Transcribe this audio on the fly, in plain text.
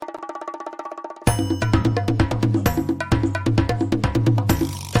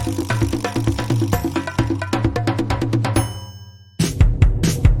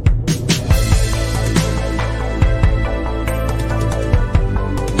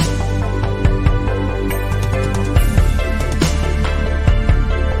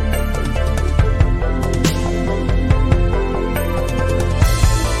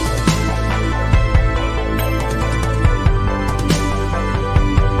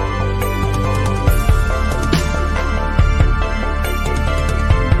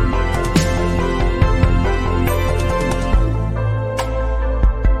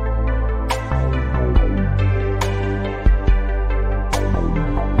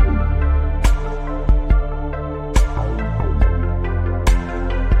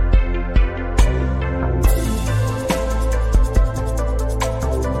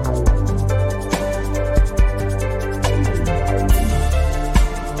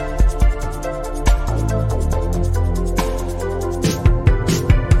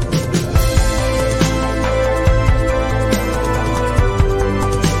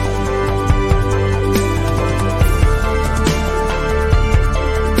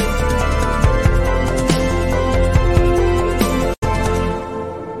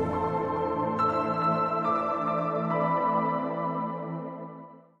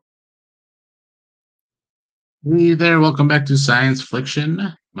Hey there, welcome back to Science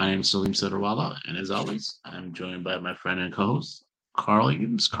Flixtion. My name is Salim Sadrawala, and as always, I'm joined by my friend and co-host, Carl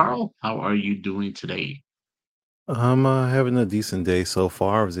Eames. Carl, how are you doing today? I'm having a decent day so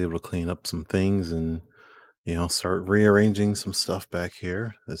far. I was able to clean up some things and start rearranging some stuff back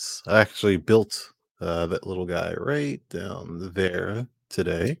here. I actually built that little guy right down there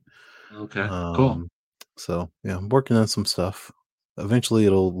today. Okay, cool. Um, so yeah, I'm working on some stuff. Eventually,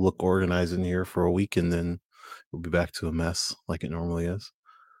 it'll look organized in here for a week, and then we'll be back to a mess like it normally is.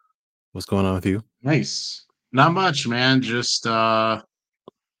 What's going on with you? Nice. Not much, man. Just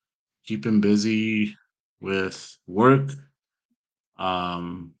keeping busy with work.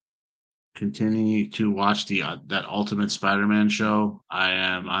 Um, Continue to watch the that Ultimate Spider-Man show. I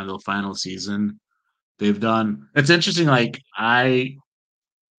am on the final season. They've done. It's interesting.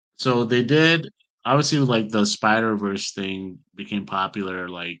 So they did obviously like the Spider Verse thing became popular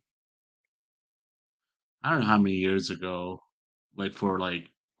like I don't know how many years ago, like for like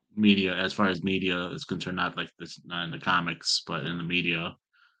media, as far as media is concerned, not like this, not in the comics, but in the media.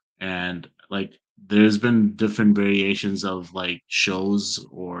 And like there's been different variations of like shows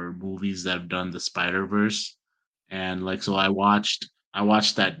or movies that have done the Spider Verse. And like so I watched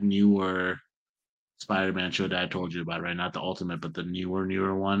that newer Spider-Man show that I told you about, right? Not the Ultimate, but the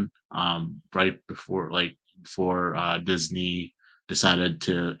newer one. Right before before Disney decided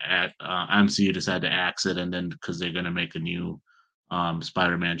to act, MCU decided to axe it, and then because they're gonna make a new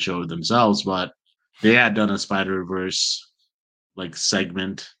Spider-Man show themselves, but they had done a Spider-Verse like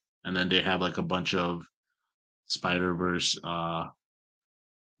segment, and then they have like a bunch of Spider-Verse.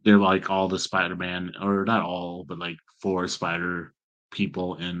 They're like all the Spider-Man, or not all, but like four Spider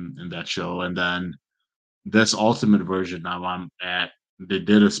people in that show, and then this ultimate version now I'm at, they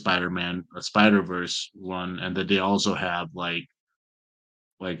did a Spider-Verse one, and then they also have like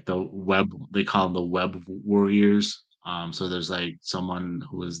the web, they call them the web warriors. So there's like someone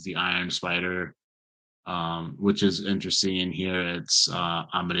who is the Iron Spider, which is interesting in here. It's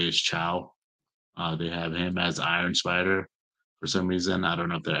Amadeus Chow. They have him as Iron Spider for some reason. I don't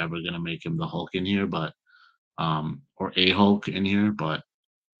know if they're ever gonna make him the Hulk in here, but or a Hulk in here, but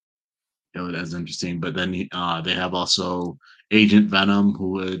that's interesting. But then they have also Agent Venom,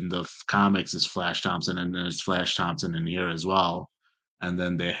 who in the comics is Flash Thompson, and there's Flash Thompson in here as well. And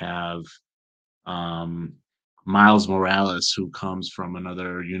then they have um, Miles Morales, who comes from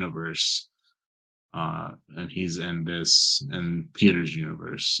another universe, and he's in Peter's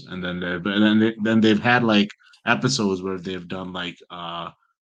universe. And then then they've had like episodes where they've done like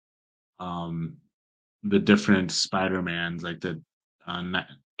um, the different Spider-Mans, like the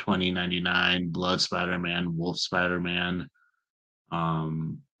 2099 Blood Spider-Man, Wolf Spider-Man,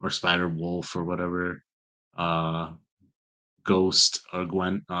 or Spider Wolf or whatever, uh, Ghost or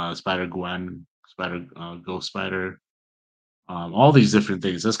Gwen, Spider Gwen, Spider Ghost Spider, all these different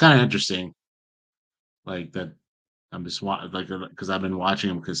things. That's kind of interesting. Like that, I'm just like because I've been watching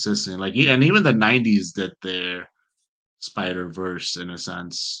them consistently. Like yeah, and even the '90s that they're Spider Verse in a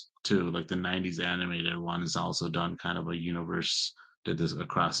sense too. Like the '90s animated one is also done kind of a universe, did this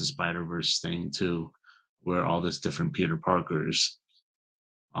across the Spider Verse thing too, where all this different Peter Parkers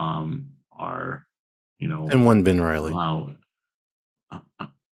are, you know, And one Ben Riley. wow.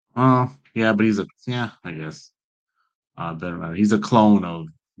 Yeah, but he's a, yeah, I guess. Better matter. He's a clone of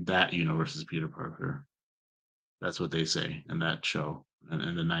that universe is Peter Parker. That's what they say in that show, in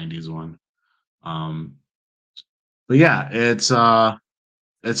the '90s one. Um, but yeah, it's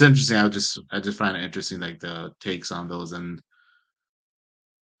interesting. I just find it interesting, like the takes on those, and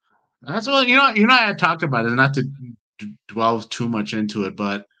that's what I had talked about it, not to dwell too much into it,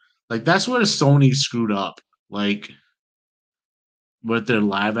 but like that's where Sony screwed up, like with their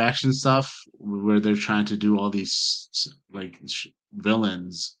live action stuff, where they're trying to do all these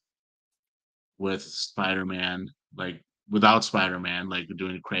villains with Spider-Man, like without Spider-Man, like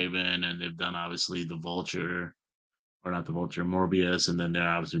doing Craven, and they've done obviously the Vulture, or not the Vulture, Morbius, and then they're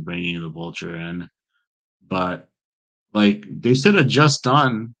obviously bringing the Vulture in. But like they should have just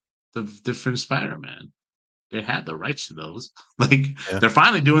done the different Spider-Man. They had the rights to those. Like Yeah. they're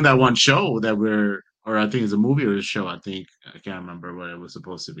finally doing that one show that or I think it's a movie or a show. I think I can't remember what it was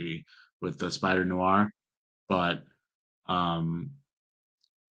supposed to be with the Spider Noir, but um,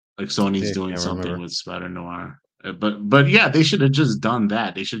 like Sony's Yeah, doing can't something remember. with Spider Noir. But yeah, they should have just done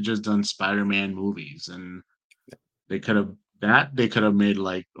that. They should have just done Spider-Man movies, and they could have made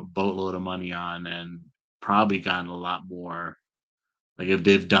like a boatload of money on, and probably gotten a lot more. Like if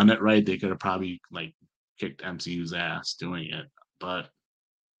they've done it right, they could have probably like kicked MCU's ass doing it. But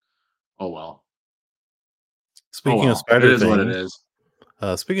oh well. Oh Speaking of well. It spider is what it things,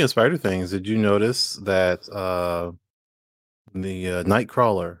 is. speaking of spider things, did you notice that the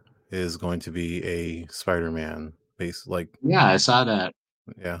Nightcrawler is going to be a Spider-Man base, like, Yeah, I saw that.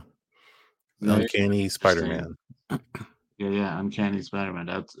 yeah, Very uncanny interesting. Spider-Man. Yeah, yeah, Uncanny Spider-Man.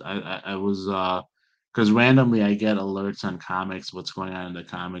 That's I was because randomly I get alerts on comics, what's going on in the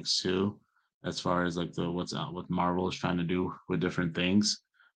comics too, as far as like the what's out what Marvel is trying to do with different things.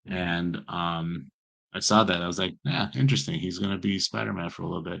 And I saw that. I was like, yeah, interesting. He's gonna be Spider-Man for a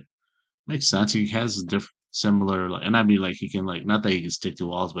little bit. Makes sense. He has different similar and I mean like he can like not that he can stick to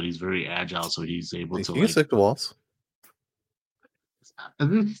walls, but he's very agile, so he's able He to can like stick to walls.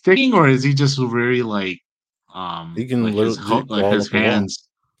 is it sticking or is he just very He can like literally like crawl his up a wall. hands.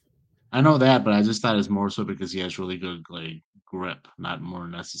 I know that, but I just thought it's more so because he has really good like grip, not more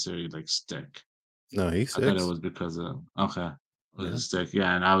necessarily like stick. No, he I thought it sticks. was because of okay, it was a Yeah. stick.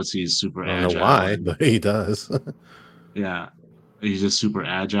 Yeah, and obviously he's super I don't know agile why, and but he does. yeah, he's just super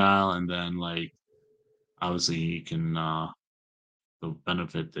agile and then like obviously he can the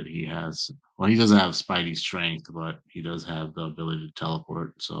benefit that he has. Well, he doesn't have Spidey strength, but he does have the ability to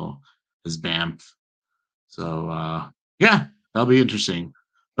teleport. So his BAMF. So yeah, that'll be interesting.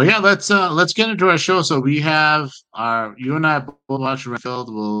 But yeah, let's get into our show. So we have our you and I both watch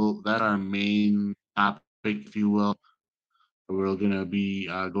Renfield. Well, that's our main topic, if you will. We're gonna be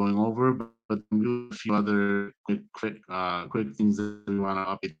going over, but we do a few other quick things that we want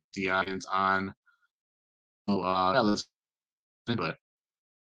to update the audience on. So yeah, let's get into it.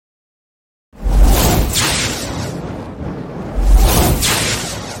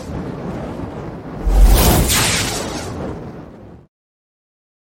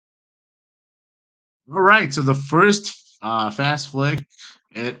 All right, so the first fast flick,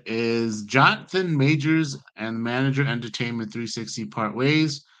 it is Jonathan Majors and Manager Entertainment 360 part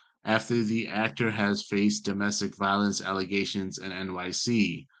ways after the actor has faced domestic violence allegations in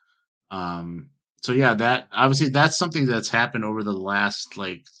NYC. Um, so yeah, that obviously that's something that's happened over the last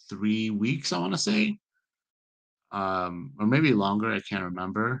like 3 weeks, I want to say, or maybe longer. I can't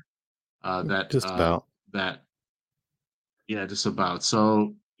remember. That Just about. that yeah, just about.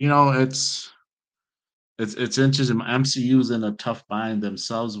 So it's interesting. MCU's in a tough bind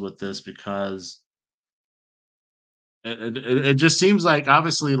themselves with this because it just seems like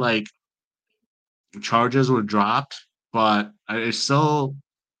obviously like charges were dropped, but it still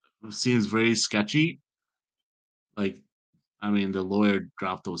seems very sketchy. Like, I mean, the lawyer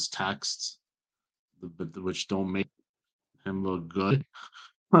dropped those texts, which don't make him look good.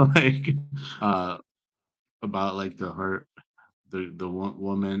 like, uh, about like the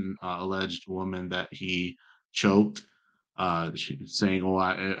woman alleged woman that he choked saying, "Oh,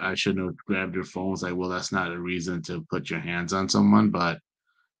 I shouldn't have grabbed your phone." It's like, well, that's not a reason to put your hands on someone, but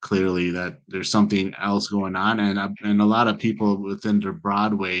clearly that there's something else going on, and a lot of people within the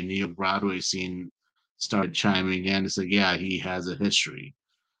New York Broadway scene started chiming in. It's like, yeah, he has a history.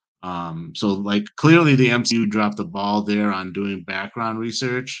 So like clearly the MCU dropped the ball there on doing background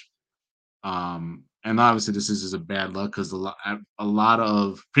research. And obviously this is just a bad luck because a lot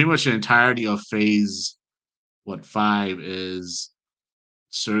of pretty much the entirety of Phase what 5 is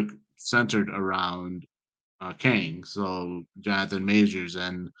centered around Kang, so Jonathan Majors,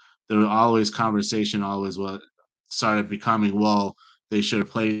 and there was always conversation, always what started becoming, well, they should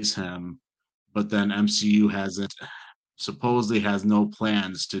replace him, but then MCU hasn't. supposedly has no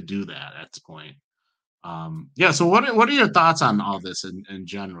plans to do that at this point. Yeah. So what are your thoughts on all this in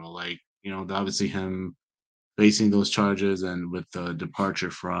general? Like, obviously him facing those charges and with the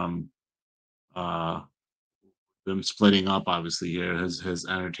departure from uh them splitting up, obviously here, his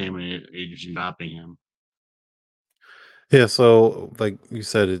entertainment agent dropping him. Yeah, so like you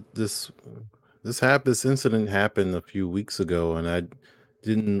said, this incident happened a few weeks ago, and I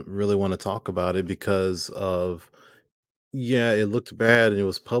didn't really want to talk about it because of yeah, it looked bad and it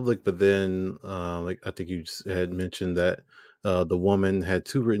was public, but then like I think you just had mentioned that the woman had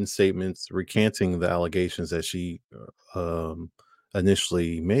two written statements recanting the allegations that she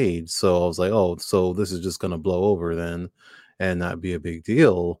initially made. So I was like, oh, so this is just going to blow over then and not be a big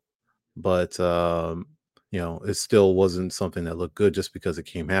deal. But it still wasn't something that looked good just because it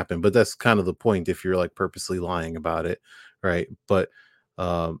came happen. But that's kind of the point if you're like purposely lying about it, right? But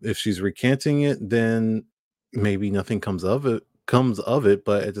if she's recanting it, then maybe nothing comes of it.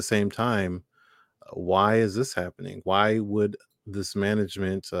 But at the same time, why is this happening? Why would this manager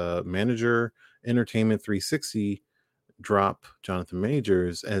entertainment 360 drop Jonathan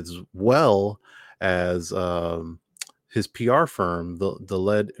Majors as well as his PR firm,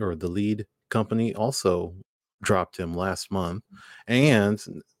 the lead company also dropped him last month, and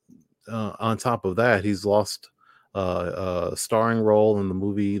on top of that, he's lost a starring role in the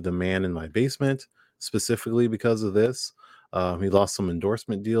movie The Man in My Basement, specifically because of this. He lost some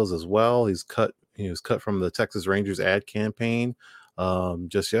endorsement deals as well. He was cut from the Texas Rangers ad campaign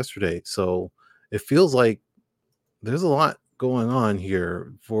just yesterday. So it feels like there's a lot going on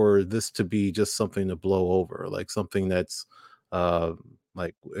here for this to be just something to blow over, like something that's uh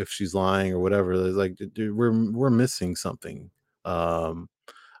like if she's lying or whatever, there's like dude, we're missing something. Um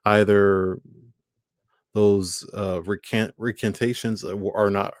Either those recantations are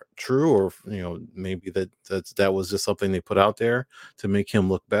not true, or maybe that was just something they put out there to make him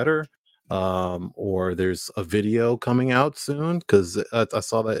look better, or there's a video coming out soon because I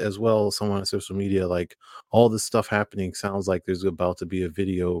saw that as well, someone on social media, like all this stuff happening sounds like there's about to be a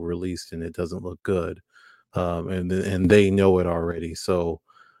video released and it doesn't look good, and they know it already. So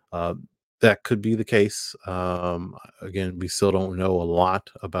uh, that could be the case. Again, we still don't know a lot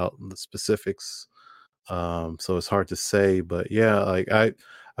about the specifics, so it's hard to say. But yeah, like I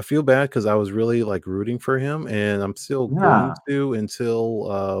feel bad because I was really like rooting for him, and I'm still going Yeah. to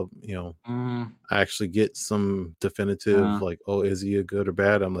until Mm, I actually get some definitive, yeah. like, oh, is he a good or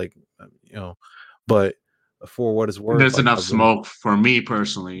bad? I'm like, but for what it's worth, There's like enough I've been smoke for me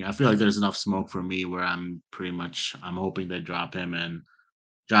personally. I feel like there's enough smoke for me where I'm hoping they drop him and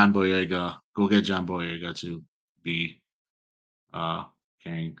John Boyega. Go get John Boyega to be uh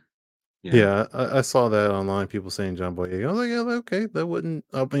king. Yeah. Yeah, I saw that online, people saying John Boyega. I was like, yeah, okay, that wouldn't.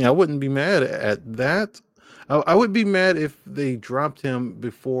 I mean, I wouldn't be mad at that. I would be mad if they dropped him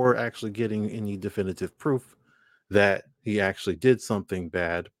before actually getting any definitive proof that he actually did something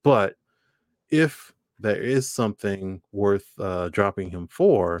bad. But if there is something worth dropping him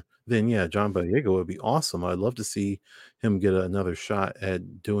for, then yeah, John Boyega would be awesome. I'd love to see him get another shot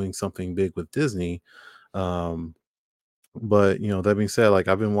at doing something big with Disney. Um, but that being said, like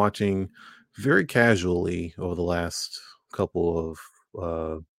I've been watching very casually over the last couple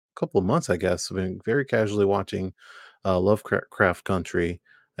of couple of months, I guess. I've been very casually watching Lovecraft Country,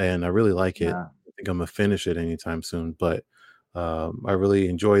 and I really like it. Yeah. I think I'm gonna finish it anytime soon. But I really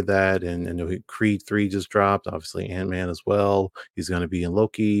enjoyed that, and Creed 3 just dropped. Obviously, Ant Man as well. He's going to be in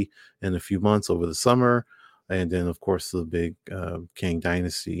Loki in a few months over the summer, and then of course the big King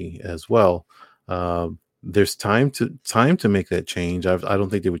Dynasty as well. There's time to make that change. I don't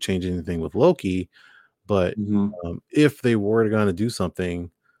think they would change anything with Loki, but Mhm. if they were going to do something,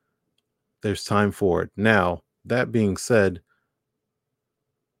 there's time for it. Now, that being said,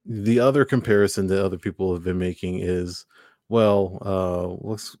 the other comparison that other people have been making is, well,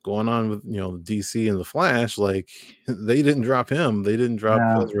 what's going on with DC and the Flash? Like they didn't drop him, they didn't drop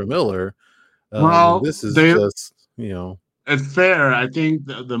Yeah. Ezra Miller, and Well, this is they just it's fair. I think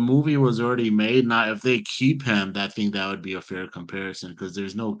the movie was already made. Now, if they keep him, I think that would be a fair comparison because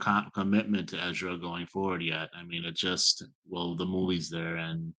there's no commitment to Ezra going forward yet. I mean, it just well, the movie's there,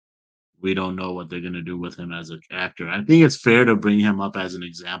 and we don't know what they're gonna do with him as an actor. I think it's fair to bring him up as an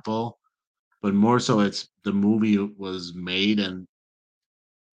example, but more so, it's the movie was made, and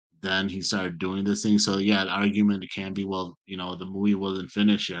then he started doing this thing. So yeah, the argument can be, well, the movie wasn't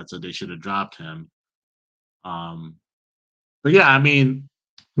finished yet, so they should have dropped him. Um, but yeah, I mean,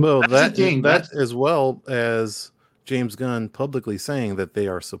 well, that's the that thing. that That's as well as James Gunn publicly saying that they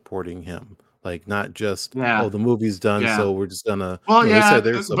are supporting him, like not just, oh, Yeah, the movie's done, yeah. so we're just gonna, Well, they yeah, said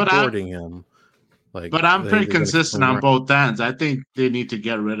they're but I supporting him. Like But I'm pretty they're gonna keep consistent him on around. both ends. I think they need to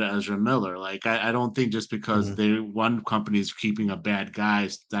get rid of Ezra Miller. Like, I don't think just because Mhm. they one company is keeping a bad guy,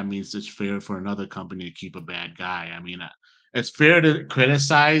 that means it's fair for another company to keep a bad guy. I mean, it's fair to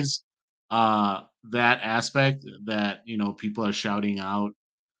criticize that aspect that people are shouting out.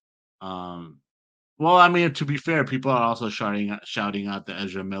 Um, well, I mean, to be fair, people are also shouting out that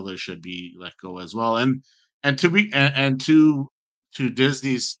Ezra Miller should be let go as well. And to be and to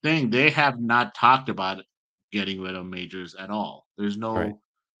Disney's thing, they have not talked about getting rid of majors at all. There's Right,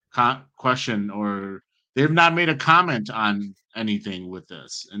 no question, or they've not made a comment on anything with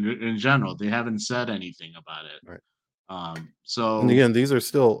this. In general, they haven't said anything about it. right. And So again, these are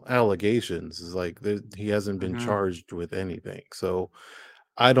still allegations. It's like he hasn't been mhm. charged with anything. So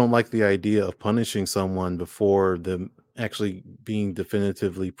I don't like the idea of punishing someone before them actually being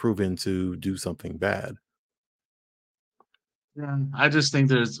definitively proven to do something bad. Yeah, I just think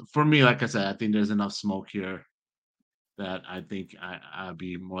for me, like I said, I think there's enough smoke here that I think I'd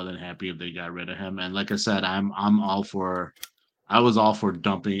be more than happy if they got rid of him. And like I said, I was all for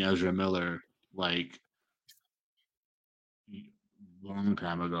dumping Ezra Miller like long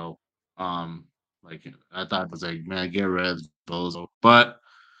time ago. Um, like I thought it was like, man, get rid of Bozo. But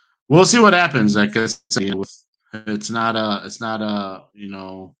we'll see what happens. Like I said, with it's not a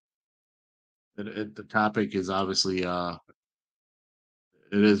the topic is obviously it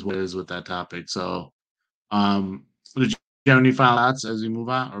is what it is with that topic. So did you have any final thoughts as we move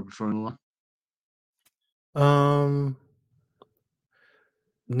on or before we move on? Um,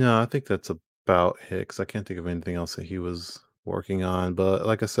 no, I think that's about it because I can't think of anything else that he was working on. But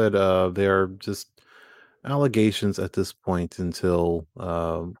like I said, they are just allegations at this point until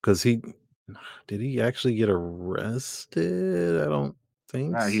because he did he actually get arrested? I don't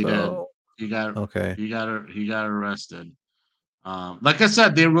think Yeah, he did. so. He got Okay. he got arrested. Like I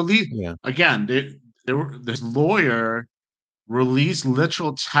said, they released Yeah. again. They were this lawyer released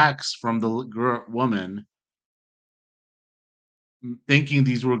literal texts from the woman, thinking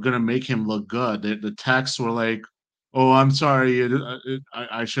these were gonna make him look good. The texts were like, "Oh, I'm sorry,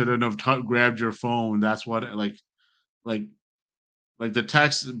 I shouldn't have grabbed your phone." That's what like like the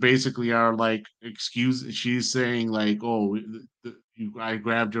texts basically are like excuse. She's saying like, "Oh, I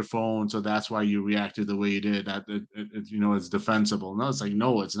grabbed your phone, so that's why you reacted the way you did. That it's defensible." No, it's like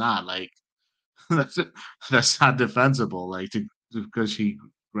no, it's not. Like that's that's not defensible. Like because she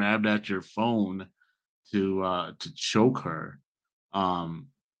grabbed at your phone to choke her. Um,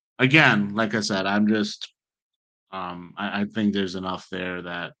 again, like I said, I'm just I think there's enough there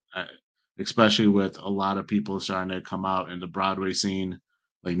that especially with a lot of people starting to come out in the Broadway scene,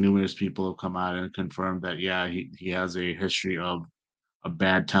 like numerous people have come out and confirmed that yeah, he has a history of a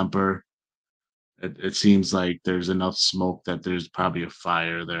bad temper. It seems like there's enough smoke that there's probably a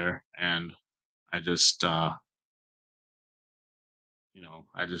fire there, and I just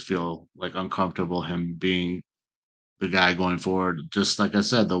I just feel like uncomfortable him being the guy going forward. Just like I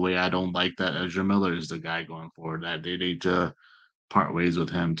said, the way I don't like that Ezra Miller is the guy going forward. That they need to part ways with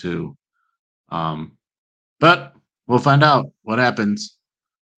him too. Um, but we'll find out what happens.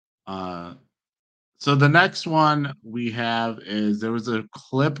 Uh, so the next one we have is there was a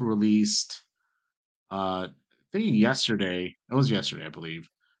clip released. I think yesterday. It was yesterday, I believe.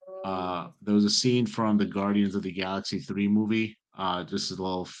 There was a scene from the Guardians of the Galaxy 3 movie. Just a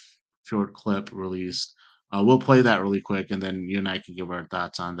little short clip released. We'll play that really quick, and then you and I can give our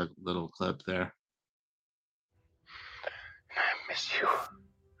thoughts on the little clip there. I miss you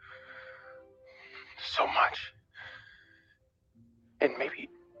so much. And maybe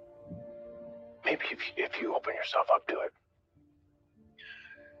if you open yourself up to it,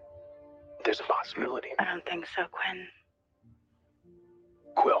 there's a possibility. I don't think so, Quinn.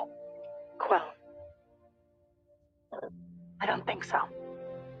 Quill. Quill. I don't think so.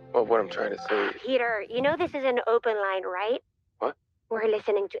 Well, what I'm trying to say is, Peter, you know this is an open line, right? What? We're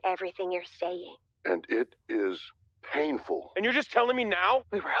listening to everything you're saying. And it is painful. and you're just telling me now?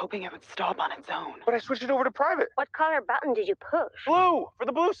 We were hoping it would stop on its own. But I switched it over to private. What color button did you push? Blue for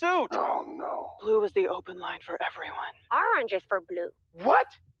the blue suit. Oh no. Blue was the open line for everyone. Orange is for blue. What?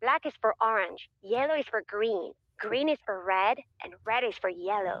 Black is for orange. Yellow is for green. Green is for red, and red is for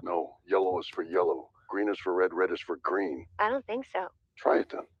yellow. No, yellow is for yellow. Green is for red, red is for green. I don't think so. Try it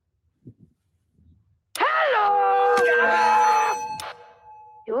then. Hello!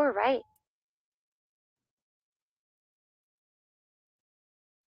 You were right.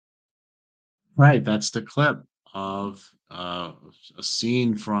 Right, that's the clip of a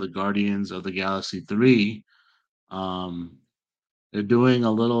scene from the Guardians of the Galaxy 3. Um, they're doing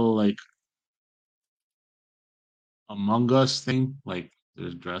a little like Among Us thing, like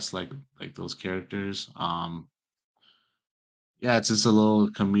They're dressed like those characters. Yeah, it's just a little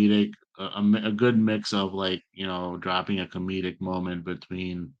comedic, a good mix of like dropping a comedic moment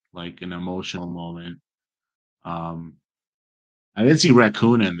between like an emotional moment. Um, I didn't see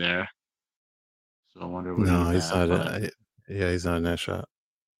Raccoon in there, so I wonder where No, he's he's at. not. But Yeah, he's not in that shot.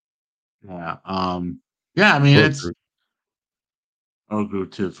 yeah, yeah. I mean, Or it's Groot. or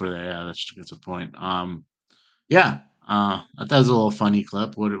Groot too for that. Yeah, that's a point. Yeah, I thought it was a little funny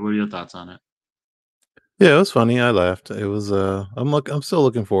clip. What are your thoughts on it? Yeah, it was funny. I laughed. It was. I'm still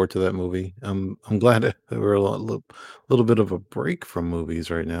looking forward to that movie. I'm glad that we're a little bit of a break from movies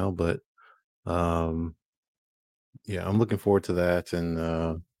right now, but um, yeah, I'm looking forward to that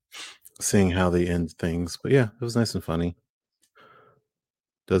and seeing how they end things. But yeah, it was nice and funny.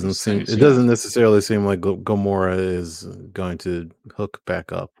 Nice, It nice. Yeah. doesn't necessarily seem like Gomorrah is going to hook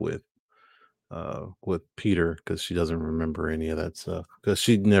back up with Peter because she doesn't remember any of that stuff because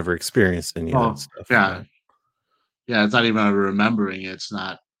she'd never experienced any of that Oh, stuff. yeah. Yeah, it's not even remembering. It's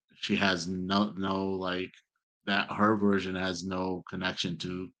not. She has no like that. Her version has no connection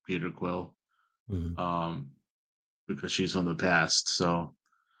to Peter Quill, Mhm. um, because she's from the past. So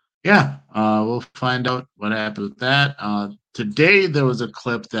yeah, we'll find out what happened with that. Today there was a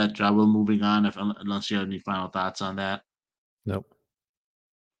clip that we're moving on. If unless you have any final thoughts on that. Nope.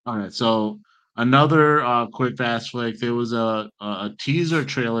 All right, so another quick fast flick. There was a teaser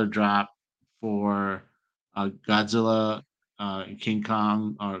trailer drop for Godzilla, King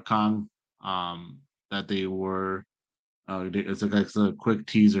Kong or Kong. That they were. It's a quick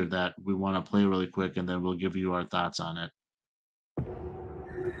teaser that we want to play really quick, and then we'll give you our thoughts on it.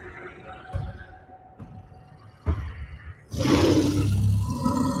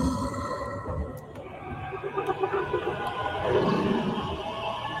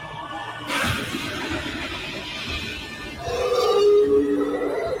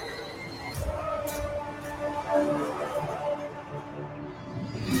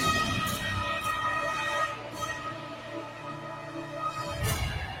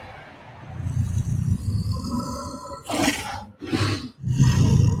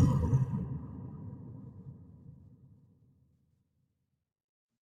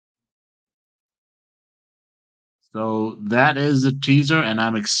 So that is the teaser, and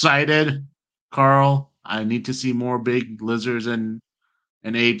I'm excited, Carl. I need to see more big lizards and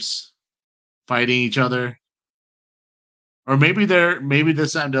apes fighting each other. Or maybe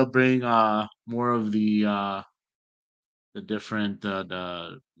this time they'll bring more of the different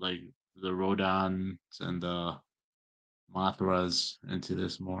the like the Rodons and the Mothras into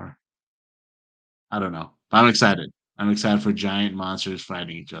this more. I don't know. I'm excited. I'm excited for giant monsters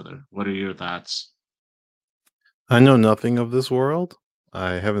fighting each other. What are your thoughts? I know nothing of this world.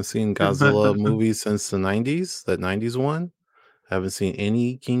 I haven't seen Godzilla movies since the 90s, that 90s one. Haven't seen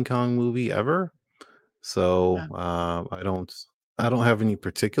any King Kong movie ever. So Yeah. I don't have any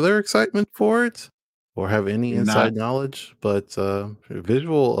particular excitement for it or have any You're not inside knowledge, but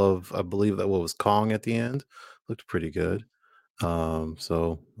visual of I believe that what was Kong at the end looked pretty good. I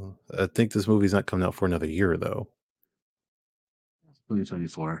think this movie's not coming out for another year though.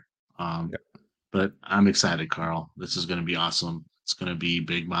 2024. Um, Yeah. but I'm excited, Carl. This is going to be awesome. It's going to be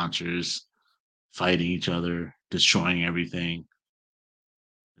big monsters fighting each other, destroying everything.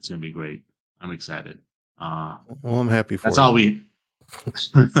 It's going to be great. I'm excited. Uh, Well, I'm happy that's for all you.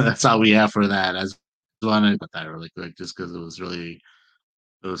 we that's all we have for that. I just wanted to put that really quick just because it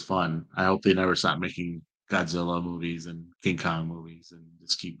was fun. I hope they never stop making Godzilla movies and King Kong movies and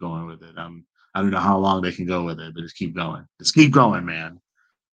just keep going with it. I don't know how long they can go with it, but just keep going. Just keep going, man.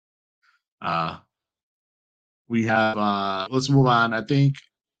 Uh, we have let's move on. I think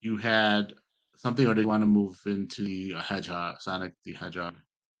you had something, or do you want to move into the Hedgehog, Sonic the Hedgehog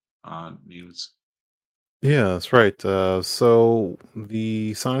news? Yeah, that's right. So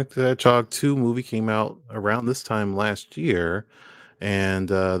the Sonic the Hedgehog 2 movie came out around this time last year, and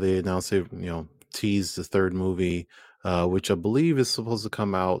they announced they, teased the third movie, which I believe is supposed to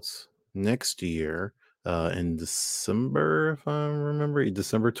come out next year, in December, if I remember,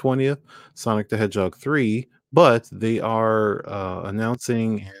 December 20th, Sonic the Hedgehog 3. But they are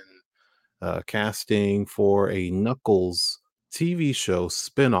announcing casting for a Knuckles TV show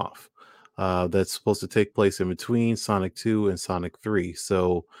spinoff that's supposed to take place in between Sonic 2 and Sonic 3.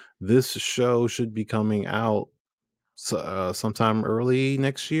 So this show should be coming out sometime early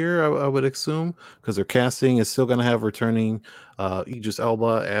next year, I would assume, because their casting is still going to have returning Idris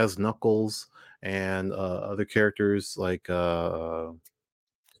Elba as Knuckles and other characters like I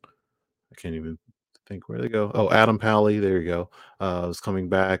can't even think where they go. Oh, Adam Pally, there you go. Is coming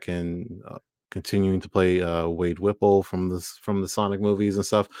back, and continuing to play Wade Whipple from the Sonic movies and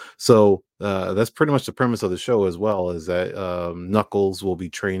stuff. So that's pretty much the premise of the show as well. Is that Knuckles will be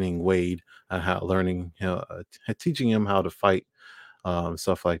training Wade on how learning, teaching him how to fight,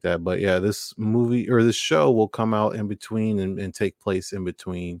 stuff like that. But yeah, this movie or this show will come out in between and take place in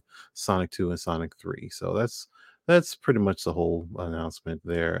between Sonic 2 and Sonic 3. So that's pretty much the whole announcement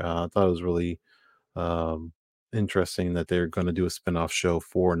there. I thought it was really um, interesting that they're going to do a spin-off show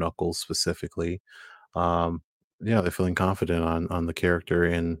for Knuckles specifically. Um, yeah, they're feeling confident on the character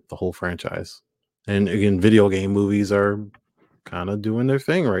and the whole franchise. And again, video game movies are kind of doing their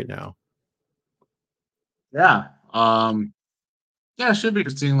thing right now. Yeah. Yeah, it should be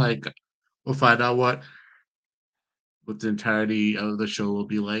interesting. Like, we'll find out what the entirety of the show will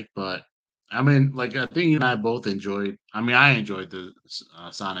be like. But I mean, like, I think you and I both enjoyed. I mean, I enjoyed the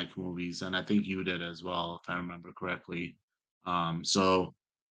Sonic movies, and I think you did as well, if I remember correctly. So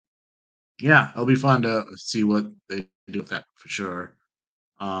yeah, it'll be fun to see what they do with that for sure.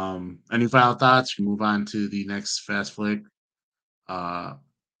 Any final thoughts? We move on to the next fast flick. Uh,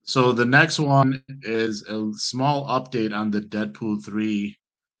 so the next one is a small update on the Deadpool 3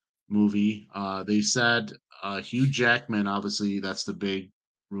 movie. They said Hugh Jackman, obviously, that's the big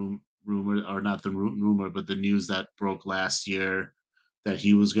rumor, or not the rumor, but the news that broke last year that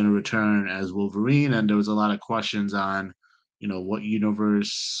he was going to return as Wolverine, and there was a lot of questions on, what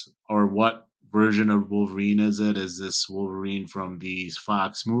universe or what version of Wolverine is it? Is this Wolverine from these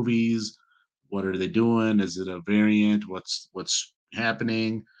Fox movies? What are they doing? Is it a variant? What's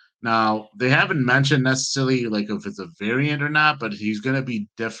happening? Now, they haven't mentioned necessarily like if it's a variant or not, but he's going to be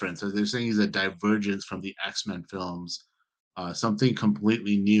different. So they're saying he's a divergence from the X-Men films, something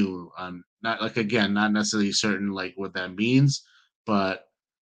completely new. Not like again, not necessarily certain like what that means, but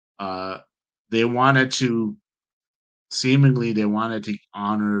uh, they wanted to they wanted to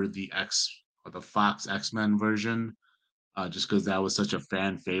honor the X or the Fox X-Men version, just because that was such a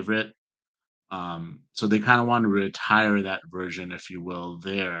fan favorite. So they kind of want to retire that version, if you will,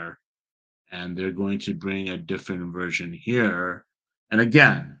 there, and they're going to bring a different version here. And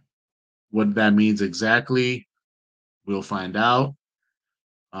again, what that means exactly, we'll find out.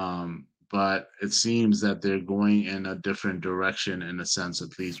 But it seems that they're going in a different direction in a sense,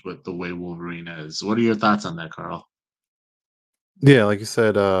 at least with the way Wolverine is. What are your thoughts on that, Carl? Yeah, like you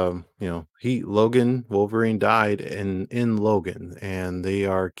said, he Logan Wolverine died in Logan, and they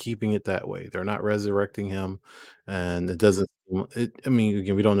are keeping it that way. They're not resurrecting him, and it doesn't. I mean,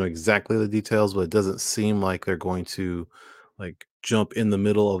 again, we don't know exactly the details, but it doesn't seem like they're going to like jump in the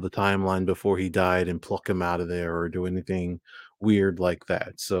middle of the timeline before he died and pluck him out of there or do anything weird like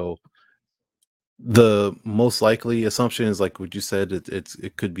that. So the most likely assumption is like what you said,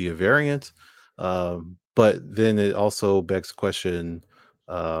 it could be a variant, but then it also begs the question,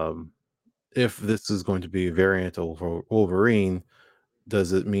 um, if this is going to be a variant over Wolverine,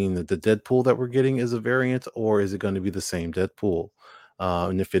 does it mean that the Deadpool that we're getting is a variant, or is it going to be the same Deadpool?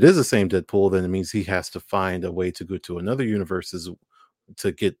 And if it is the same Deadpool, then it means he has to find a way to go to another universes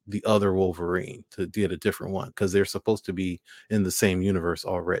to get the other Wolverine to get a different one because they're supposed to be in the same universe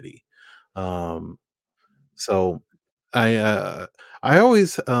already. Um, so I I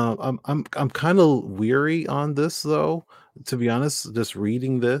always I'm kind of weary on this though, to be honest, just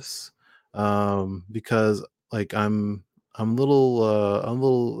reading this, because like I'm a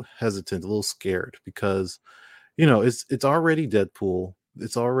little hesitant, a little scared because it's already Deadpool.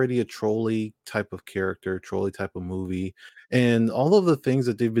 It's already a trolley type of character, trolley type of movie, and all of the things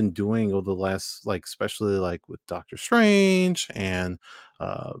that they've been doing over the last, like, especially like with Doctor Strange and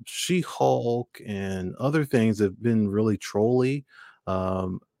She-Hulk and other things have been really trolly.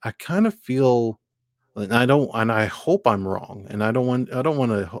 I kind of feel, and I hope I'm wrong, and I don't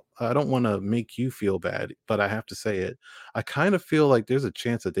want to make you feel bad, but I have to say it. I kind of feel like there's a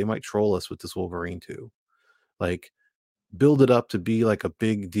chance that they might troll us with this Wolverine too. Like, build it up to be like a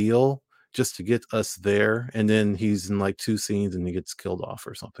big deal just to get us there, and then he's in like 2 scenes and he gets killed off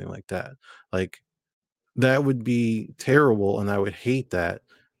or something like that. Like, that would be terrible, and I would hate that,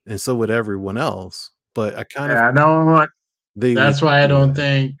 and so would everyone else, but I kind of Yeah, no, what? they would That's why I do don't that.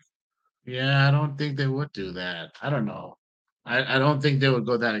 think. Yeah, I don't think they would do that. I don't know. I don't think they would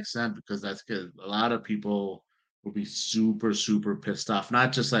go that extent because that's good. A lot of people will be super, super pissed off,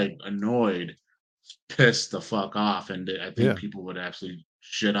 not just like annoyed, pissed the fuck off. And I think Yeah. people would actually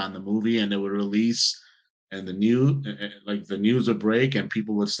shit on the movie and it would release and the new like the news would break and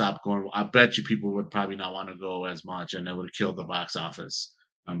people would stop going. I bet you people would probably not want to go as much and it would kill the box office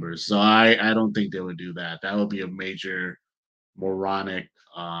numbers. So I don't think they would do that. That would be a major moronic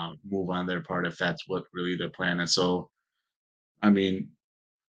move on their part if that's what really they're planning. So, I mean,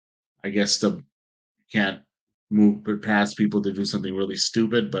 I guess the can't move past people to do something really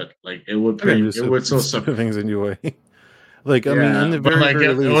stupid, but like I didn't do it would so stupid things anyway. Like, I mean, in yeah, the but very, like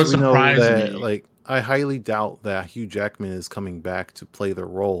very it least, would we know surprise that, me. like, I highly doubt that Hugh Jackman is coming back to play the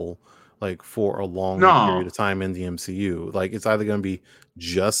role, like, for a long period No. of time in the MCU. Like, it's either going to be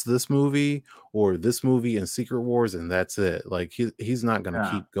just this movie or this movie and Secret Wars, and that's it. Like, he's not going to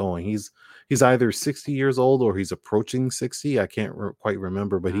Yeah. keep going. He's either 60 years old or he's approaching 60. I can't quite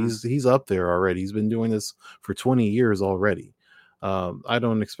remember, but Mhm. he's up there already. He's been doing this for 20 years already. I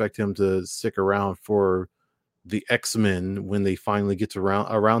don't expect him to stick around for the X-Men when they finally get to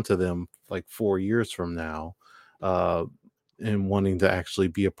around to them like 4 years from now, uh, and wanting to actually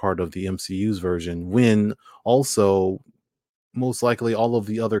be a part of the MCU's version. When also most likely all of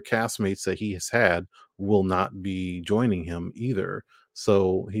the other castmates that he has had will not be joining him either.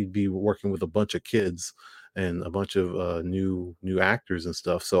 So he'd be working with a bunch of kids and a bunch of new actors and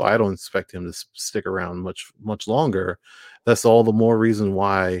stuff. So I don't expect him to stick around much longer. That's all the more reason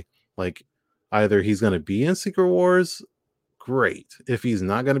why, like, either he's going to be in Secret Wars, great. If he's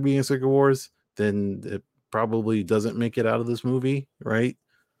not going to be in Secret Wars, then it probably doesn't make it out of this movie, right?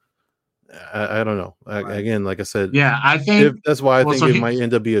 I don't know. Right. Again, like I said, Yeah, I think that's why I well think so it he might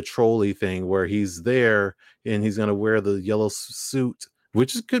end up be a trolley thing where he's there and he's gonna wear the yellow suit,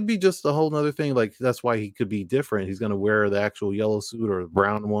 which could be just a whole nother thing. Like that's why he could be different. He's gonna wear the actual yellow suit or the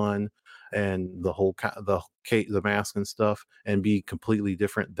brown one, and the whole the cape, the mask and stuff, and be completely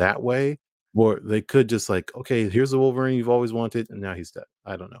different that way. Or they could just like, okay, here's the Wolverine you've always wanted, and now he's dead.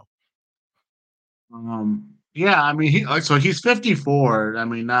 I don't know. yeah, I mean so he's 54. I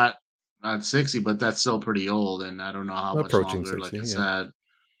mean not 60, but that's still pretty old and I don't know how much Approaching longer, like 60, I yeah. said,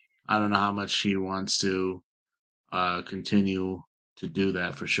 I don't know how much he wants to continue to do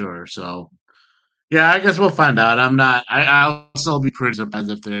that for sure. So yeah, I guess we'll find out. I'll still be pretty surprised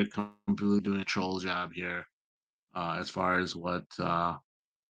if they're completely doing a troll job here, as far as what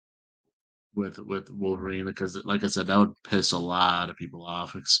with Wolverine, because like I said, that would piss a lot of people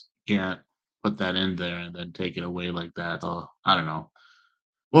off. You can't put that in there and then take it away like that. So I don't know.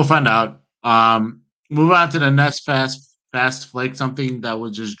 We'll find out. Move on to the next fast flick, something that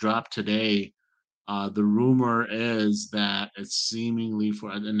was just dropped today. The rumor is that it's seemingly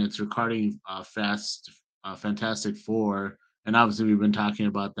for, and it's regarding Fantastic Four, and obviously we've been talking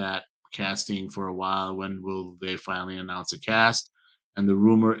about that casting for a while. When will they finally announce a cast? And the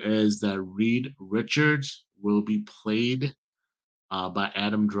rumor is that Reed Richards will be played by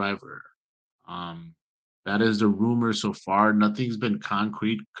Adam Driver. Um, that is the rumor so far. Nothing's been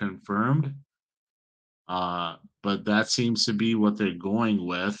concrete confirmed, but that seems to be what they're going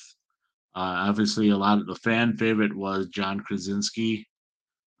with. Obviously, a lot of the fan favorite was John Krasinski.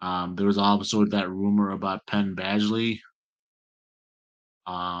 There was also that rumor about Penn Badgley.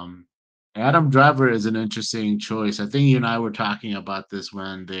 Um, Adam Driver is an interesting choice. I think you and I were talking about this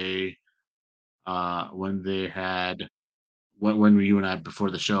when they had when you and I before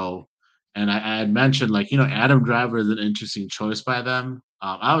the show, and I had mentioned like Adam Driver is an interesting choice by them.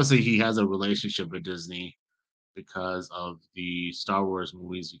 Obviously, he has a relationship with Disney because of the Star Wars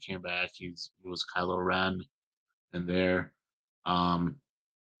movies. He came back. He was Kylo Ren in there. Um,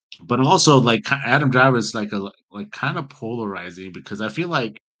 but also like Adam Driver is like kind of polarizing because I feel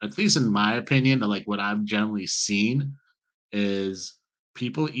like, at least in my opinion, like what I've generally seen is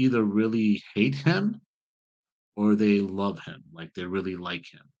people either really hate him or they love him, like they really like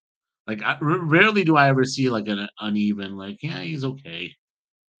him. Like rarely do I ever see like an uneven, like yeah, he's okay,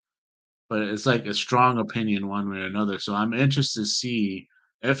 but it's like a strong opinion one way or another. So I'm interested to see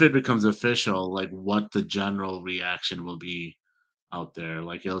if it becomes official, like what the general reaction will be out there.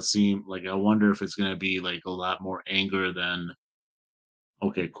 Like it'll seem like I wonder if it's gonna be like a lot more anger than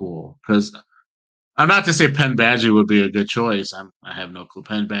okay, cool. Because I'm not to say Penn Badgley would be a good choice. I have no clue.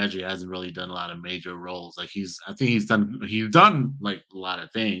 Penn Badgley hasn't really done a lot of major roles. Like I think he's done like a lot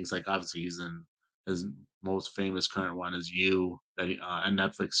of things. Like obviously he's in his most famous current one is You, a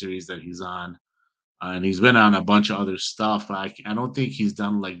Netflix series that he's on, and he's been on a bunch of other stuff. But I don't think he's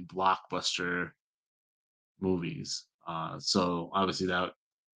done like blockbuster movies. So obviously that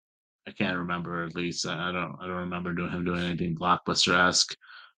I can't remember. At least I don't remember him doing anything blockbuster esque.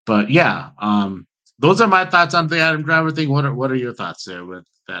 But yeah, those are my thoughts on the Adam Driver thing. What are your thoughts there with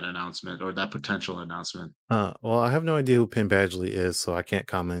that announcement or that potential announcement? Well, I have no idea who Penn Badgley is, so I can't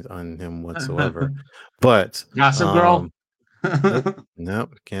comment on him whatsoever. But Gossip Girl. nope,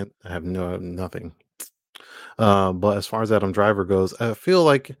 nope, can't. I have nothing. But as far as Adam Driver goes, I feel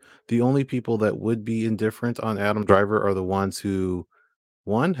like the only people that would be indifferent on Adam Driver are the ones who,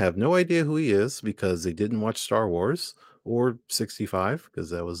 one, have no idea who he is because they didn't watch Star Wars, or 65 because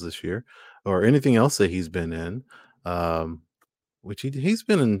that was this year, or anything else that he's been in. Um, which he's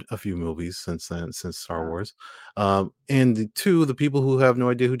been in a few movies since then, since Star Wars. And the people who have no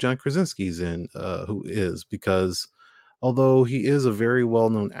idea who John Krasinski's in, who is, because although he is a very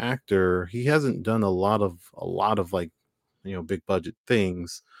well-known actor, he hasn't done a lot of like, big budget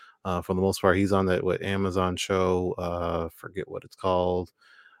things. For the most part, he's on that Amazon show, forget what it's called.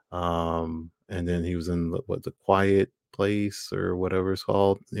 And then he was in the Quiet Place or whatever it's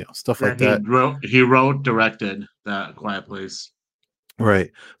called, stuff Yeah, like that. he wrote, directed that Quiet Place.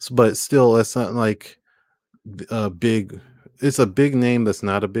 Right. But still, it's not like a big. It's a big name that's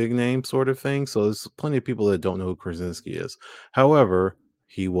not a big name sort of thing. So there's plenty of people that don't know who Krasinski is. However,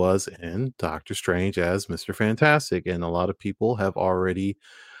 he was in Doctor Strange as Mr. Fantastic, and a lot of people have already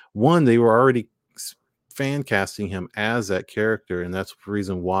they were already fan casting him as that character, and that's the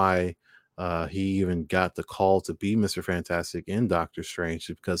reason why he even got the call to be Mr. Fantastic in Doctor Strange,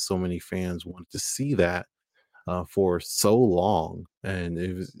 because so many fans wanted to see that for so long. And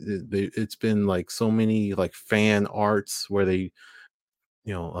it's been like so many like fan arts where they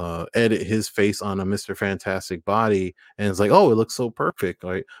edit his face on a Mr. Fantastic body, and it's like, oh, it looks so perfect,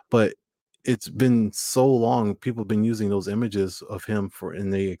 right? But it's been so long, people have been using those images of him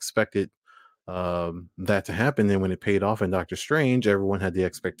and they expected that to happen. And when it paid off in Doctor Strange, everyone had the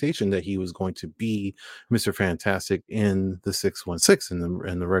expectation that he was going to be Mr. Fantastic in the 616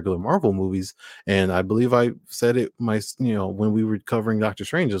 in the regular Marvel movies. And I believe I said it when we were covering Doctor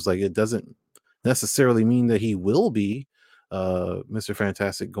Strange, it was like, it doesn't necessarily mean that he will be Mr.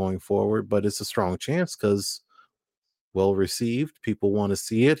 Fantastic going forward, but it's a strong chance because well received, people want to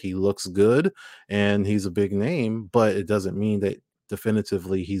see it, he looks good, and he's a big name, but it doesn't mean that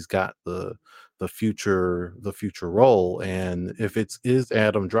definitively he's got the future role. And if it is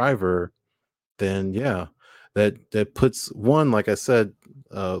Adam Driver, then yeah, that puts one, like I said,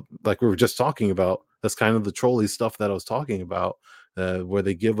 like we were just talking about, that's kind of the trolley stuff that I was talking about, where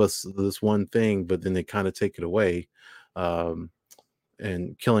they give us this one thing but then they kind of take it away.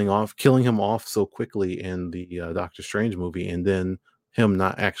 And killing him off so quickly in the Doctor Strange movie, and then him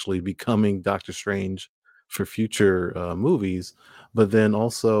not actually becoming Doctor Strange for future movies. But then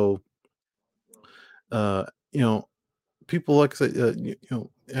also, uh, you know, people like say,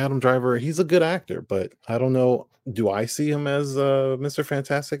 Adam Driver, he's a good actor, but I don't know. Do I see him as Mr.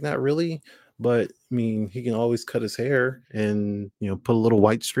 Fantastic? Not really. But I mean, he can always cut his hair and put a little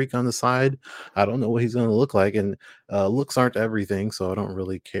white streak on the side. I don't know what he's going to look like, and looks aren't everything. So I don't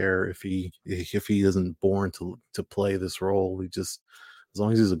really care if he isn't born to play this role. He just, as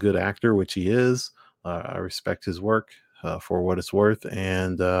long as he's a good actor, which he is, I respect his work for what it's worth.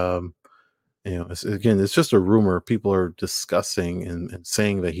 And it's just a rumor. People are discussing and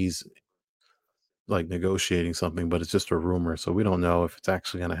saying that he's like negotiating something, but it's just a rumor. So we don't know if it's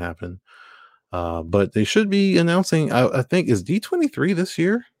actually going to happen. But they should be announcing. I think, is D23 this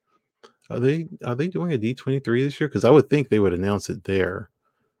year? Are they doing a D23 this year? Because I would think they would announce it there.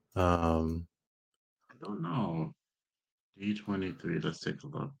 I don't know. D23. Let's take a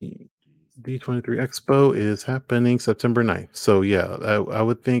look. D23 Expo is happening September 9th. So yeah, I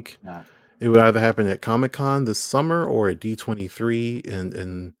would think it would either happen at Comic-Con this summer or at D23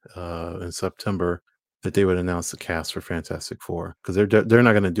 in September, that they would announce the cast for Fantastic Four, because they're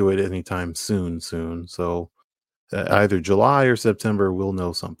not going to do it anytime soon. So either July or September, we'll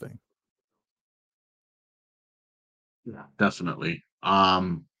know something. Yeah, definitely.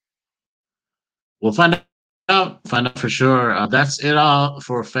 We'll find out for sure. That's it all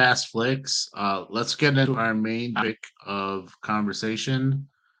for Fast Flicks. Let's get into our main topic of conversation,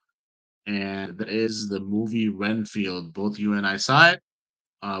 and that is the movie Renfield. Both you and I saw it.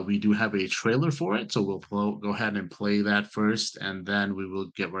 We do have a trailer for it, so we'll go ahead and play that first, and then we will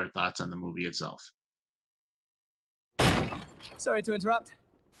give our thoughts on the movie itself. Sorry to interrupt.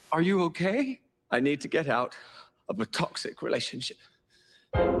 Are you okay? I need to get out of a toxic relationship.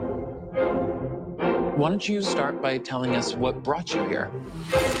 Why don't you start by telling us what brought you here?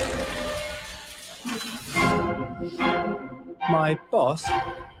 My boss,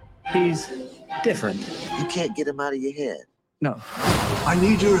 he's different. You can't get him out of your head. No. I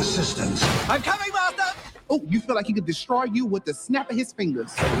need your assistance. I'm coming, Master! Oh, you feel like he could destroy you with the snap of his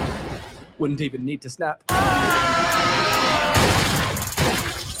fingers. Wouldn't even need to snap.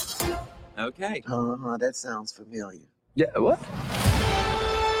 Okay. That sounds familiar. Yeah, what?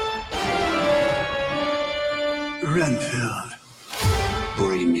 Renfield,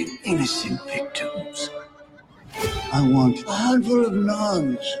 bring in innocent victims. I want a handful of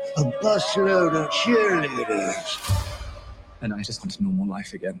nuns, a busload of cheerleaders. And I just want a normal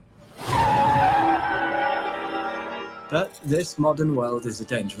life again. But this modern world is a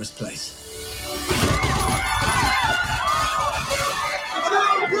dangerous place.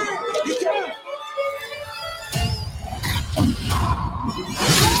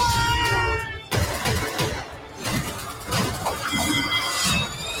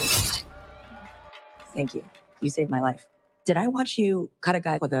 Thank you. You saved my life. Did I watch you cut a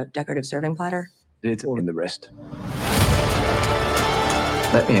guy with a decorative serving platter? It's all in the wrist.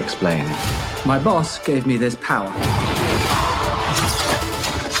 Let me explain. My boss gave me this power.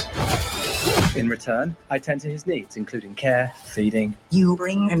 In return, I tend to his needs, including care, feeding. You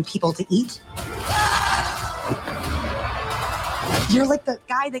bring in people to eat? You're like the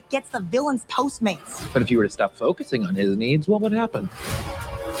guy that gets the villain's Postmates. But if you were to stop focusing on his needs, what would happen?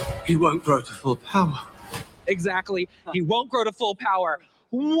 He won't grow to full power. Exactly. He won't grow to full power.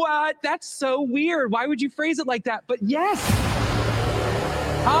 What? That's so weird. Why would you phrase it like that? But yes.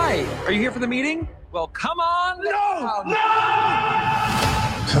 Hi, are you here for the meeting? Well, come on. No!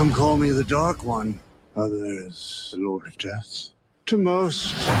 Some call me the Dark One. Others, the Lord of Death. To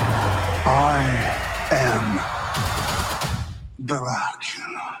most, I am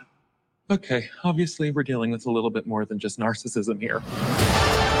Dracula. Okay, obviously we're dealing with a little bit more than just narcissism here.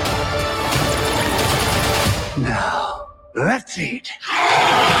 Now, let's eat.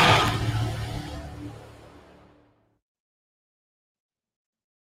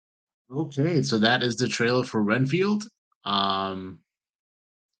 Okay, so that is the trailer for Renfield. Um,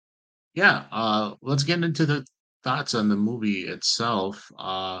 let's get into the thoughts on the movie itself.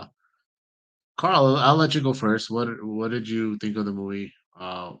 Carl, I'll let you go first. What did you think of the movie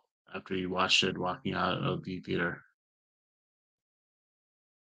after you watched it walking out of the theater?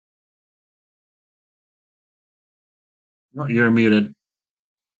 No, you're muted.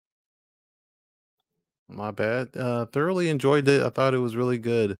 My bad. Thoroughly enjoyed it. I thought it was really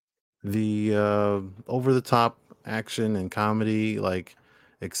good. The over the top action and comedy, like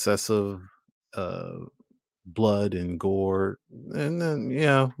excessive uh blood and gore, and then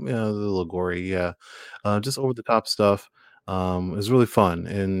a little gory, just over the top stuff. Is really fun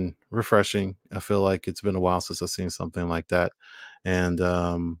and refreshing. I feel like it's been a while since I've seen something like that, and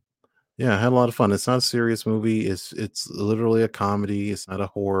yeah, I had a lot of fun. It's not a serious movie. It's literally a comedy. It's not a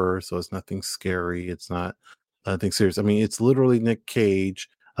horror, so it's nothing scary. It's not nothing serious. I mean, it's literally Nick Cage,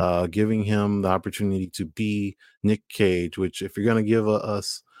 giving him the opportunity to be Nick Cage. Which, if you're gonna give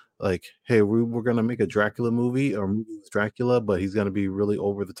us like, hey, we're gonna make a Dracula movie or movie with Dracula, but he's gonna be really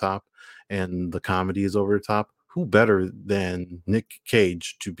over the top, and the comedy is over the top. Who better than Nick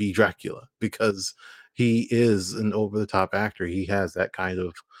Cage to be Dracula? Because he is an over the top actor. He has that kind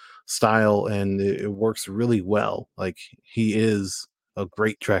of style, and it works really well. Like, he is a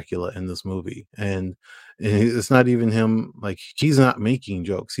great Dracula in this movie, and it's not even him. Like, he's not making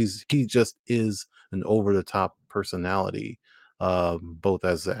jokes. He just is an over the top personality, both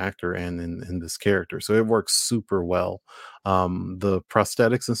as the actor and in this character. So it works super well. The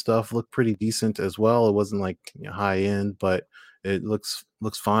prosthetics and stuff look pretty decent as well. It wasn't like high end, but it looks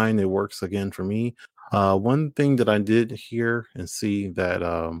fine. It works again for me. One thing that I did hear and see that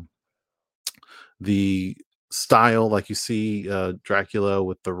the style, like you see Dracula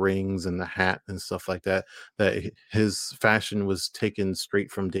with the rings and the hat and stuff like that, his fashion was taken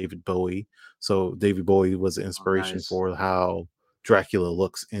straight from David Bowie. So David Bowie was the Oh, inspiration nice. for how Dracula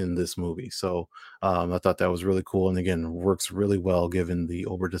looks in this movie. So I thought that was really cool, and again, works really well given the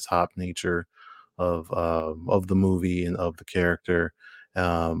over the top nature of the movie and of the character,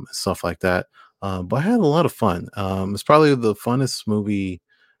 stuff like that. But I had a lot of fun. It's probably the funnest movie,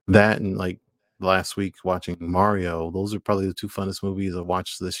 that and like last week watching Mario. Those are probably the two funnest movies I've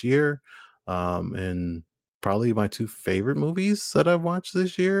watched this year. And probably my two favorite movies that I've watched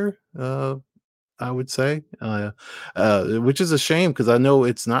this year. I would say, which is a shame because I know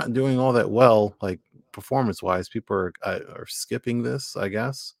it's not doing all that well, like performance wise. People are skipping this, I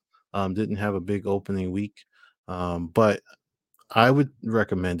guess. Didn't have a big opening week, but I would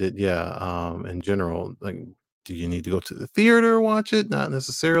recommend it. Yeah. In general, like, do you need to go to the theater to watch it? Not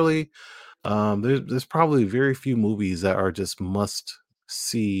necessarily. There's probably very few movies that are just must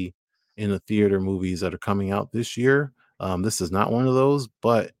see in a theater, movies that are coming out this year. This is not one of those,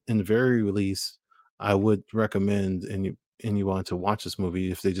 but in the very least, I would recommend anyone to watch this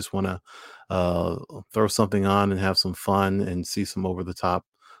movie if they just want to throw something on and have some fun and see some over the top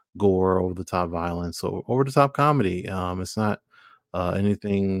gore, over the top violence, or over the top comedy. It's not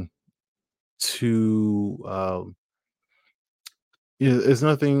anything too yeah, it's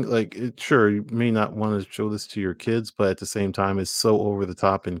nothing like it. Sure, you may not want to show this to your kids, but at the same time, it's so over the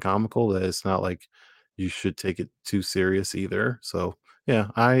top and comical that it's not like you should take it too serious either. So Yeah,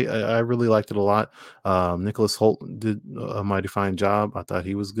 I really liked it a lot. Nicholas Holt did a mighty fine job. I thought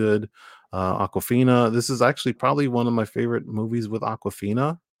he was good. Aquafina. This is actually probably one of my favorite movies with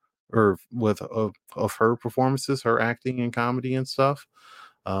Aquafina, or with of her performances, her acting and comedy and stuff.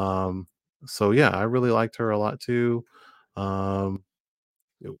 So yeah, I really liked her a lot too. Um,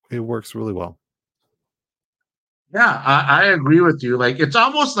 it works really well. Yeah, I agree with you. Like it's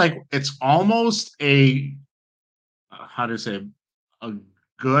almost a how to say a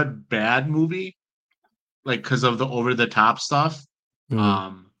good bad movie, like because of the over the top stuff. Mhm.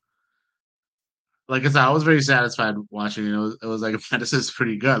 Um, like I said, I was very satisfied watching it. It was like this is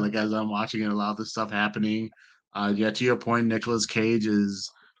pretty good. Like as I'm watching it, a lot of this stuff happening. Yeah, to your point, Nicolas Cage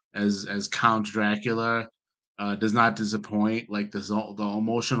is as Count Dracula. Does not disappoint. Like the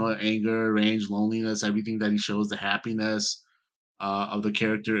emotional anger, range, loneliness, everything that he shows, the happiness of the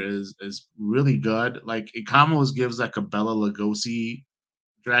character is really good. Like it almost gives like a Bela Lugosi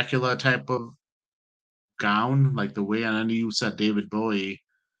Dracula type of gown, like the way I know you said David Bowie,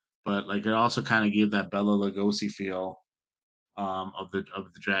 but like it also kind of gave that Bela Lugosi feel of the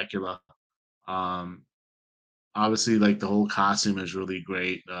Dracula. Um, Obviously, like the whole costume is really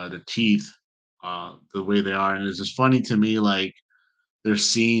great. The teeth, the way they are, and it's just funny to me. Like there's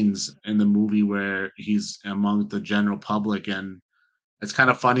scenes in the movie where he's among the general public, and it's kind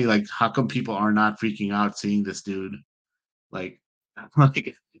of funny. Like how come people are not freaking out seeing this dude? Like,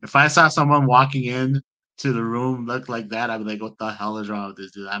 like if I saw someone walking in to the room look like that, I'd be like, "What the hell is wrong with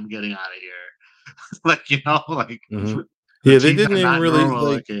this dude? I'm getting out of here." Like, like Mhm. the Yeah, they teeth didn't are even not really normal.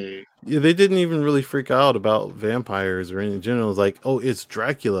 like. Okay, Yeah, they didn't even really freak out about vampires or anything in general. It's like, oh, it's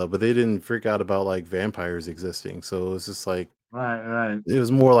Dracula, but they didn't freak out about like vampires existing. So it's just like right, right. it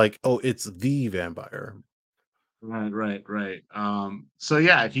was more like, oh, it's the vampire. Right. So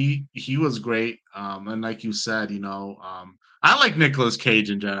yeah, he was great. And like you said, I like Nicolas Cage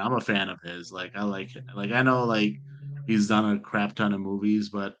in general. I'm a fan of his. Like like I know like he's done a crap ton of movies,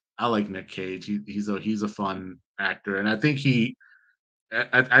 but I like Nick Cage. He's a fun actor, and I think he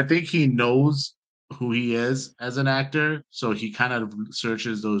knows who he is as an actor, so he kind of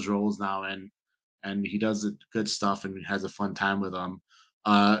searches those roles now, and he does good stuff and has a fun time with them.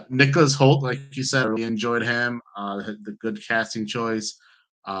 Nicholas Holt, like you said, I really enjoyed him. The good casting choice,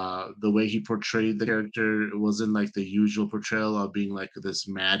 the way he portrayed the character, it wasn't like the usual portrayal of being like this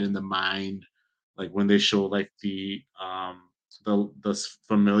mad in the mind, like when they show like the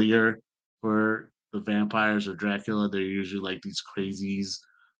familiar for the vampires or Dracula, they're usually like these crazies.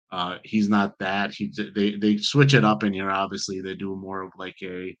 He's not that. They switch it up in here. Obviously, they do more of like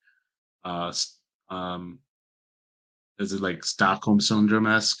a uh, s- um, is it like Stockholm syndrome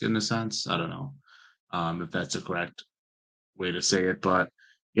esque in a sense? I don't know if that's a correct way to say it, but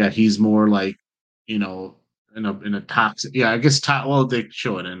yeah, he's more like you know in a toxic. Yeah, I guess. Well, they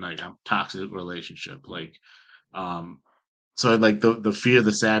show it in like a toxic relationship, like um so like the fear,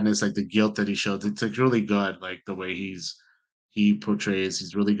 the sadness, like the guilt that he shows, it's like really good. Like the way he portrays,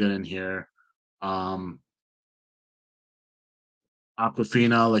 he's really good in here. Um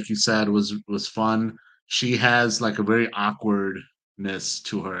Aquafina, like you said, was fun. She has like a very awkwardness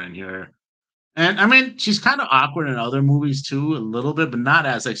to her in here. And I mean, she's kind of awkward in other movies too, a little bit, but not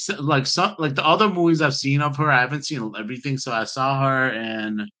as like some like the other movies I've seen of her. I haven't seen everything, so I saw her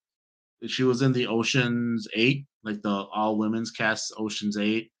and she was in the Ocean's 8, like the all women's cast Ocean's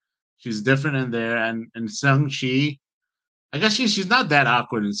 8. She's different in there, and Sung-Chi, I guess she's not that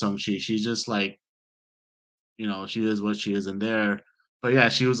awkward in Sung-Chi. She's just like, she is what she is in there. But yeah,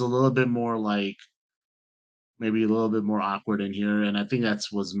 she was a little bit more like maybe a little bit more awkward in here, and I think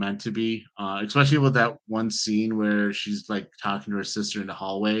that's was meant to be, especially with that one scene where she's like talking to her sister in the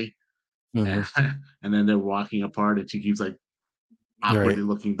hallway, and, Mhm. and then they're walking apart, and she keeps like Right. awkwardly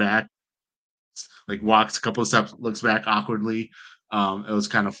looking back, like walks a couple of steps, looks back awkwardly. It was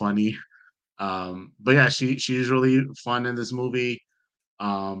kind of funny. But yeah, she's really fun in this movie.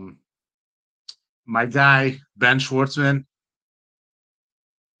 Um, my guy Ben Schwartzman,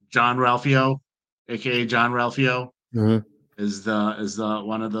 John Ralphio, aka John Ralphio, Mhm. is the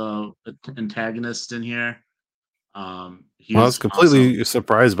one of the antagonists in here. He I was was awesome. completely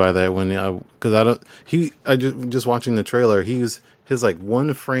surprised by that when because I don't he I just watching the trailer. He's his like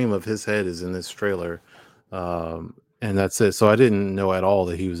one frame of his head is in this trailer, and that's it. So I didn't know at all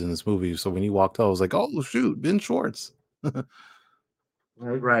that he was in this movie. So when he walked out, I was like, oh shoot, Ben Schwartz.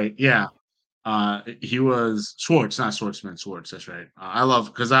 Right. Yeah. He was Schwartz, not Schwartzman. Schwartz. That's right. I love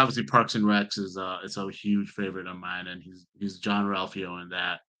because obviously Parks and Recs is it's a huge favorite of mine, and he's John Ralphio in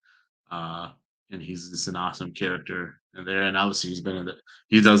that. Uh, and he's just an awesome character in there. And obviously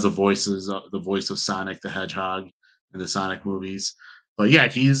he does the voice of Sonic the Hedgehog in the Sonic movies. But yeah,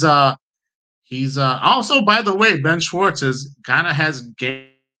 he's also, by the way, Ben Schwartz is kind of has game.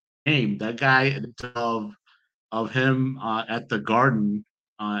 That guy of him at the Garden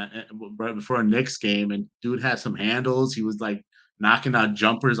right before a Knicks game, and dude had some handles. He was like knocking out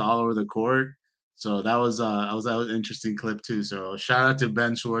jumpers all over the court. So that was an interesting clip too. So shout out to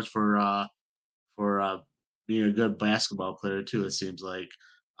Ben Schwartz for being a good basketball player too. It seems like.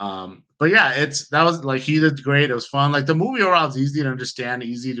 But yeah, that was like he did great. It was fun. Like the movie overall is easy to understand,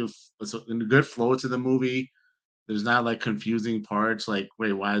 easy to in a good flow to the movie. There's not like confusing parts. Like,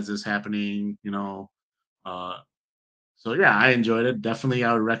 wait, why is this happening? Uh, so yeah, I enjoyed it. Definitely,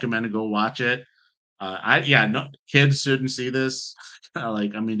 I would recommend to go watch it. No kids shouldn't see this.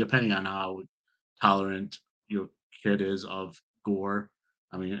 Like, I mean, depending on how tolerant your kid is of gore.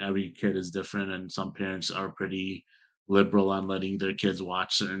 I mean, every kid is different, and some parents are pretty liberal on letting their kids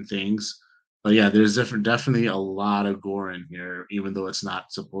watch certain things. But yeah, there's definitely a lot of gore in here, even though it's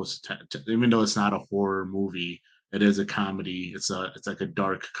not supposed even though it's not a horror movie. It is a comedy. It's like a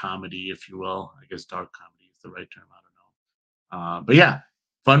dark comedy, if you will. I guess dark comedy is the right term. I don't know. But yeah,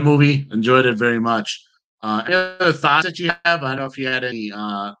 fun movie. Enjoyed it very much. Any other thoughts that you have? I don't know if you had any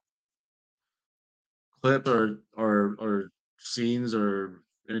clip or scenes or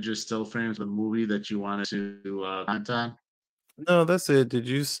images, still frames of the movie that you wanted to comment on? No, that's it. Did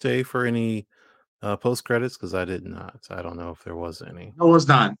you stay for any post credits? Because I did not. I don't know if there was any. No, it was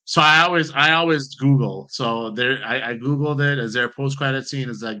not. So I always Google. So I Googled it. Is there a post credit scene?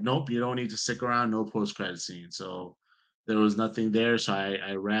 It's like, nope, you don't need to stick around. No post credit scene. So there was nothing there. So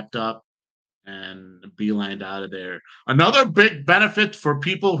I wrapped up and beelined out of there. Another big benefit for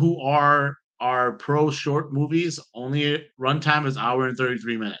people who are pro short movies, only runtime is hour and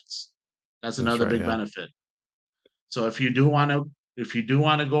 33 minutes. That's That's another right. big Yeah. benefit. So if you do want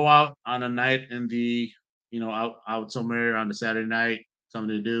to go out on a night in the out somewhere on a Saturday night, something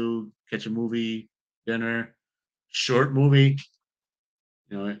to do, catch a movie, dinner, short movie,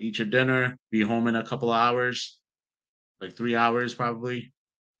 eat your dinner, be home in a couple hours, like 3 hours probably.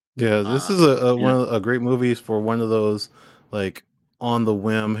 Yeah, this Uh is a yeah, one of a great movies for one of those like on the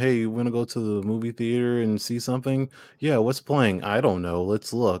whim. Hey, you want to go to the movie theater and see something? Yeah, what's playing? I don't know.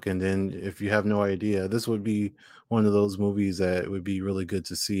 Let's look. And then if you have no idea, this would be one of those movies that would be really good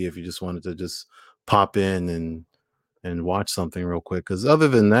to see if you just wanted to just pop in and watch something real quick. Because other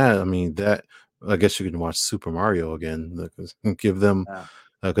than that, I mean, that I guess you can watch Super Mario again. Give them yeah,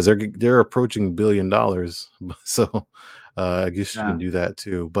 because they're approaching $1 billion. So I guess you can yeah. do that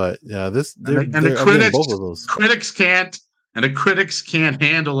too. But yeah, this And the they're again critics both of those. critics can't and the critics can't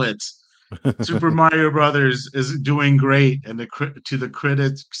handle it. Super Mario Brothers is doing great, and to the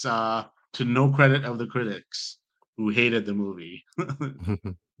critics, to no credit of the critics who hated the movie.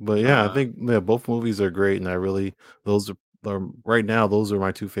 But yeah, I uh, think both movies are great, and I really are right now those are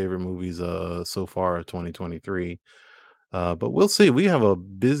my two favorite movies so far of 2023. But we'll see. We have a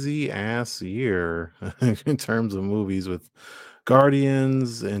busy ass year in terms of movies with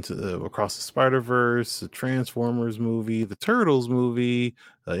Guardians, into Across the Spider Verse, the Transformers movie, the Turtles movie,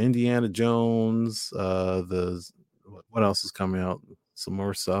 Indiana Jones. What else is coming out? Some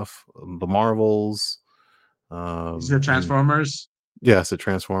more stuff. The Marvels. is it And Transformers? yes, the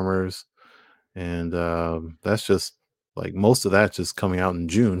Transformers, and that's just like most of that just coming out in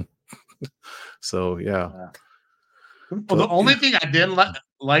June. So yeah, Well, the but only yeah. thing I didn't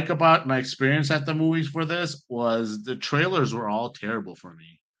like about my experience at the movies for this was the trailers were all terrible for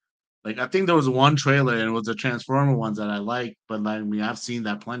me. Like, I think there was one trailer and it was the Transformer ones that I liked, but like, I mean, I've seen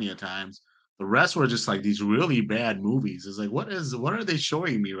that plenty of times. The rest were just like these really bad movies. It's like, what are they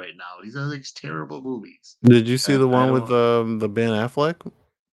showing me right now? These are like terrible movies Did you see that the I one with don't. the Ben Affleck?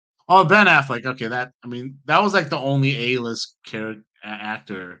 Oh, Ben Affleck. Okay, that was like the only A-list character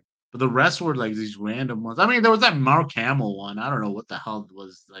actor, but the rest were like these random ones. I mean, there was that Mark Hamill one. I don't know what the hell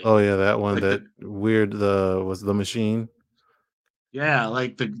was Oh yeah, that one. like That the weird. The was the machine. yeah,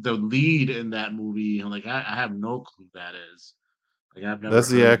 like the lead in that movie. Like I have no clue who that is. Like I've never That's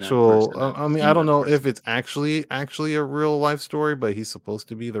the heard that actual. person and I mean, I seen don't that know if person. it's actually a real life story, but he's supposed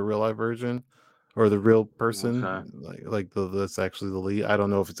to be the real life version or the real person. Okay. That's actually the lead. I don't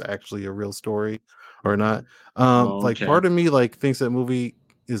know if it's actually a real story or not. Oh, Like okay. part of me like thinks that movie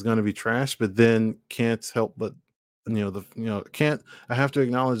is going to be trash, but then can't help but can't. I have to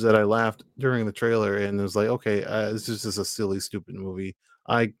acknowledge that I laughed during the trailer and it was like, okay, it's just a silly, stupid movie.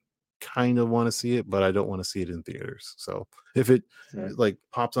 I kind of want to see it, but I don't want to see it in theaters. So if it Fair. like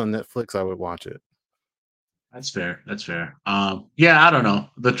pops on Netflix, I would watch it. That's fair. That's fair. Yeah, I don't know.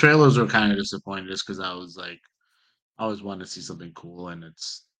 The trailers were kind of disappointing just because I was like, I always wanted to see something cool, and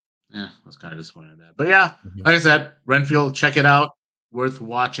I was kind of disappointed in that. But yeah, Mhm. like I said, Renfield, check it out. worth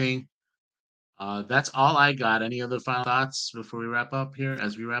watching. That's all I got. Any other final thoughts before we wrap up here?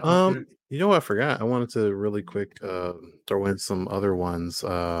 As we wrap up here, You know what I forgot? I wanted to really quick throw in some other ones.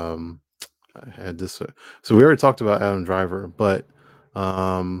 I had this. So we already talked about Adam Driver, but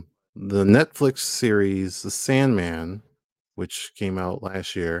the Netflix series The Sandman, which came out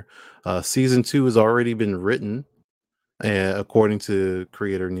last year, season 2 has already been written, according to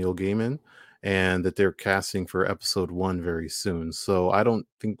creator Neil Gaiman, and that they're casting for episode 1 very soon. So I don't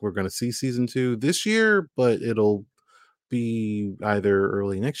think we're going to see season 2 this year, but it'll be either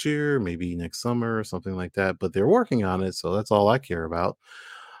early next year, maybe next summer or something like that. But they're working on it, so that's all I care about.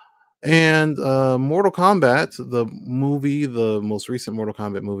 And Mortal Kombat, the movie, the most recent Mortal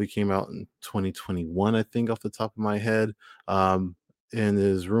Kombat movie came out in 2021, I think, off the top of my head. And it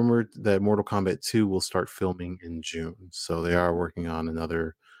is rumored that Mortal Kombat 2 will start filming in June. So they are working on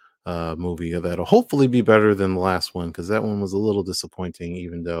another movie that'll hopefully be better than the last one, because that one was a little disappointing,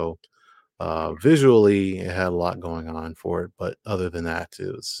 even though visually it had a lot going on for it. But other than that,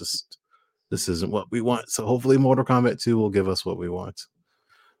 it was just, this isn't what we want. So hopefully Mortal Kombat 2 will give us what we want.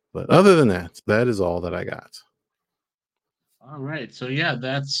 But other than that, that is all that I got. all right. So yeah,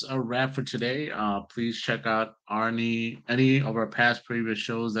 that's a wrap for today. Please check out any of our past previous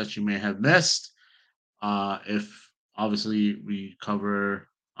shows that you may have missed. If obviously we cover,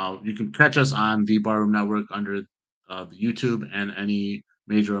 you can catch us on the Barroom Network under the YouTube and any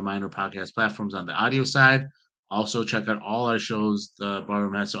major or minor podcast platforms on the audio side. Also, check out all our shows the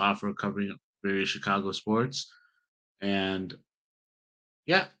Barroom has to offer covering various Chicago sports. And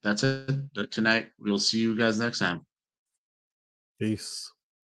yeah, that's it tonight. We'll see you guys next time. Peace.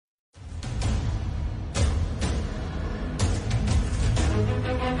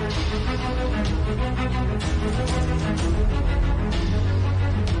 Thank you.